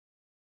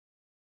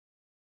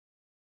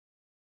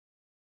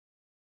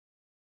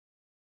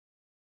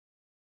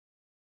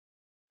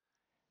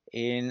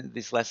In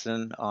this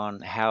lesson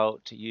on how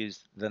to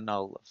use the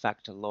null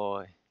factor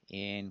law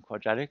in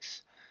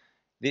quadratics.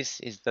 This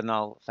is the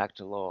null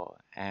factor law,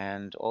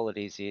 and all it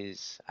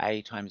is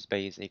a times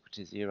b is equal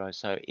to 0.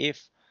 So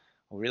if,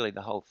 or really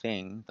the whole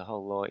thing, the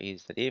whole law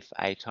is that if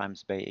a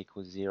times b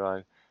equals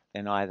 0,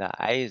 then either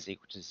a is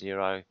equal to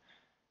 0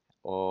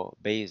 or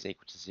b is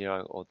equal to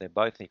 0, or they're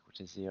both equal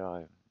to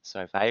 0.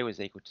 So if a was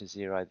equal to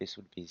 0, this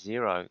would be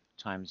 0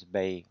 times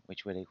b,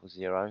 which would equal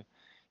 0.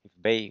 If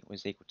b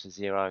was equal to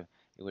 0,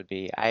 it would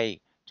be a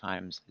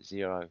times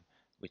 0,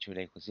 which would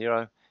equal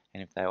 0.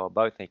 And if they were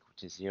both equal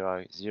to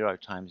 0, 0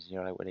 times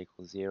 0 would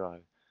equal 0.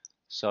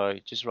 So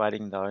just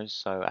writing those,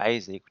 so a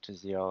is equal to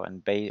 0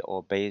 and b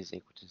is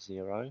equal to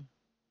 0,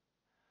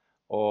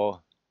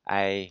 or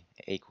a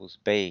equals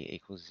b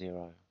equals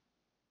 0.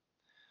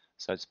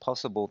 So it's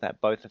possible that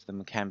both of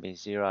them can be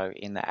 0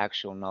 in the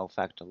actual null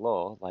factor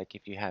law. Like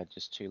if you had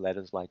just two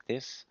letters like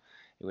this,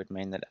 it would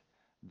mean that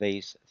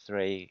these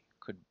three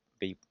could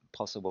be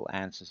possible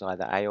answers.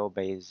 Either A or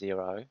B is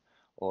 0,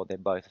 or they're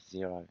both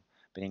 0.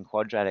 But in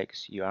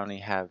quadratics, you only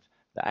have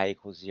the A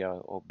equals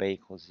 0 or B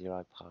equals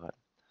 0 part.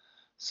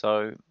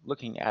 So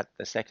looking at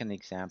the second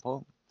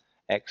example,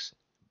 x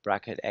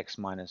bracket x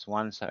minus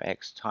 1, so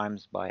x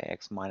times by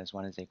x minus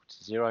 1 is equal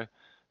to 0.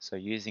 So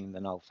using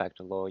the null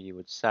factor law, you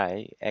would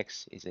say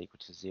x is equal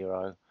to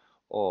 0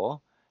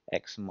 or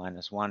x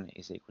minus 1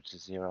 is equal to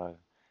 0.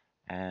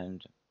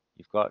 And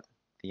you've got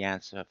the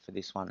answer for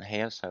this one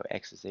here, so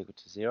x is equal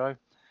to 0.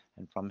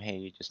 And from here,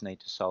 you just need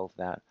to solve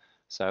that.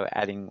 So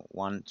adding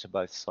 1 to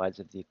both sides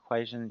of the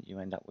equation, you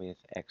end up with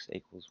x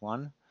equals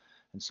 1.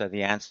 And so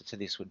the answer to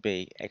this would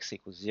be x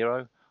equals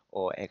 0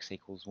 or x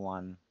equals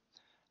 1.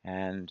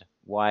 And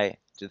why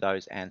do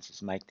those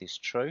answers make this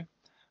true?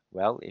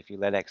 Well, if you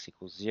let x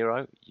equals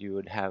 0, you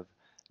would have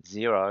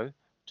 0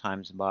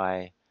 times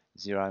by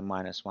 0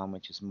 minus 1,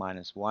 which is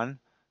minus 1.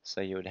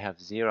 So you would have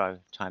 0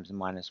 times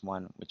minus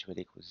 1, which would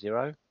equal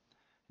 0.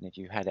 And if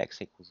you had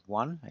x equals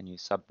 1 and you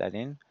sub that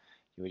in,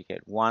 you would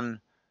get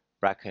 1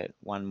 bracket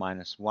 1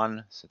 minus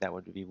 1. So that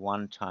would be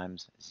 1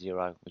 times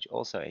 0, which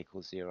also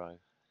equals 0.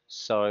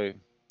 So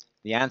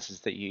the answers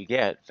that you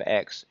get for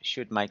x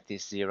should make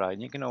this 0,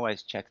 and you can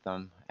always check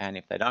them, and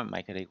if they don't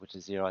make it equal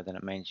to 0, then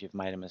it means you've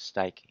made a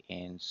mistake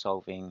in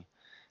solving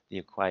the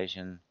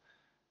equation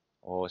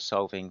or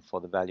solving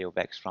for the value of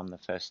x from the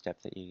first step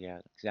that you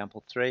get.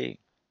 Example 3,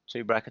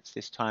 two brackets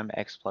this time,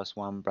 x plus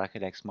 1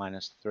 bracket x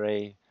minus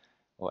 3,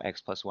 or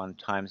x plus 1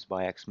 times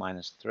by x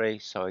minus 3.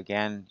 So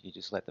again, you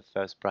just let the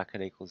first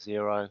bracket equal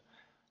 0,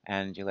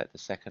 and you let the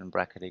second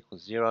bracket equal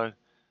 0,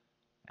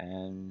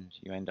 and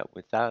you end up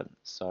with that.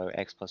 So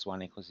x plus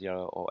 1 equals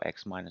 0 or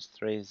x minus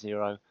 3 is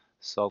 0.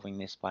 Solving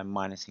this by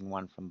minusing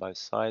 1 from both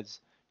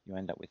sides, you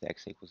end up with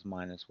x equals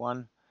minus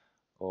 1,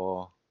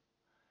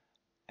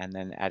 and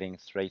then adding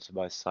 3 to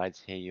both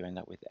sides here, you end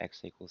up with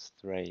x equals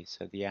 3.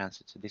 So the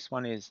answer to this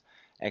one is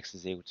x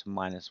is equal to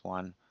minus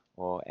 1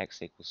 or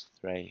x equals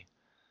 3.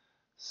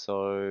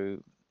 So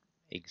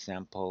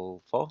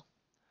example 4,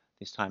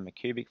 this time a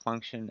cubic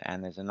function,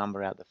 and there's a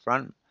number out the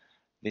front.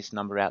 This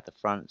number out the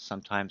front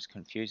sometimes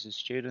confuses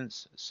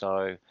students,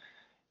 so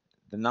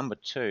the number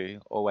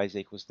 2 always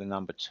equals the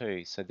number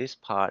 2. So this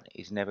part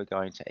is never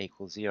going to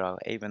equal 0,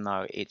 even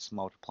though it's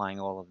multiplying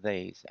all of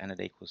these and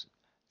it equals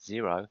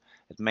 0.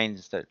 It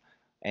means that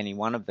any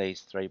one of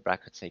these three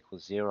brackets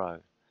equals 0.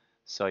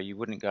 So you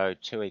wouldn't go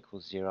 2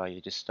 equals 0, you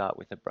just start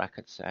with the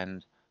brackets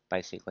and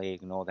basically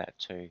ignore that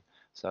 2.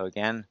 So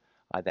again,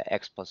 either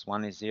x plus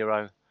 1 is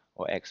 0,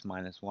 or x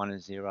minus 1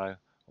 is 0,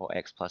 or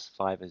x plus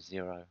 5 is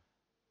 0.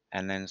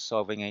 And then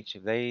solving each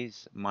of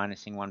these,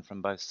 minusing 1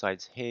 from both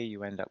sides here,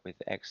 you end up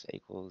with x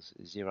equals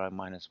 0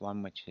 minus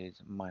 1, which is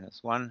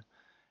minus 1.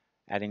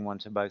 Adding 1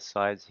 to both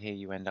sides here,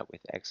 you end up with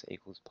x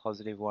equals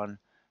positive 1.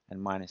 And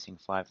minusing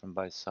 5 from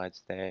both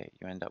sides there,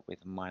 you end up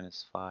with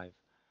minus 5.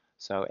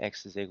 So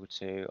x is equal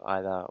to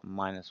either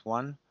minus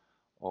 1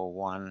 or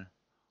 1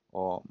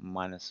 or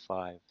minus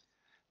 5.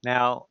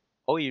 Now,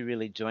 all you're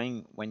really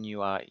doing when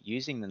you are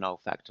using the null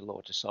factor law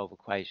to solve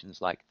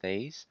equations like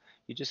these,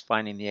 you're just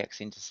finding the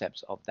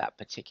x-intercepts of that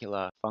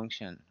particular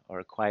function or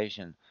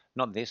equation.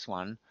 Not this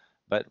one,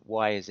 but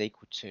y is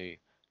equal to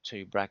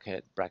 2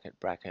 bracket, bracket,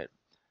 bracket,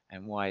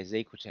 and y is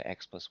equal to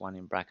x plus 1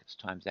 in brackets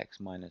times x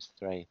minus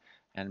 3.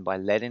 And by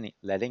letting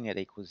it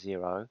equal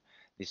 0,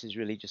 this is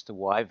really just a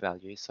y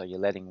value, so you're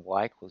letting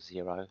y equal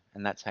 0,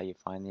 and that's how you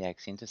find the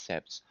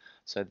x-intercepts.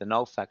 So the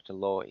null factor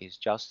law is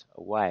just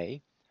a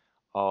way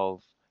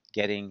of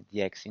getting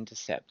the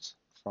x-intercepts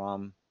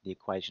from the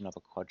equation of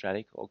a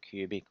quadratic or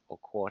cubic or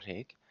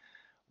quartic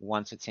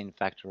once it's in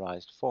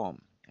factorized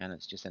form. And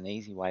it's just an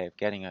easy way of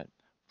getting it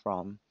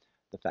from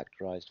the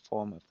factorized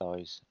form of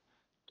those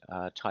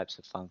types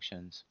of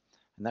functions.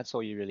 And that's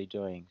all you're really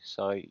doing.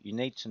 So you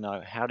need to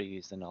know how to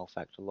use the null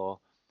factor law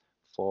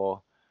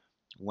for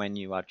when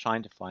you are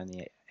trying to find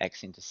the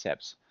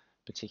x-intercepts,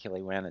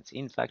 particularly when it's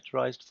in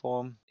factorized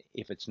form.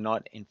 If it's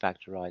not in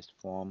factorized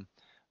form,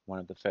 one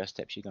of the first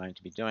steps you're going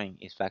to be doing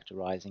is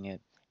factorizing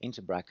it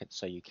into brackets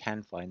so you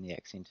can find the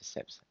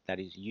x-intercepts. That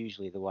is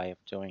usually the way of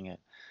doing it.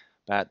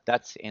 but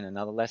that's in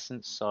another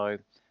lesson. So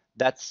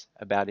that's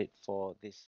about it for this.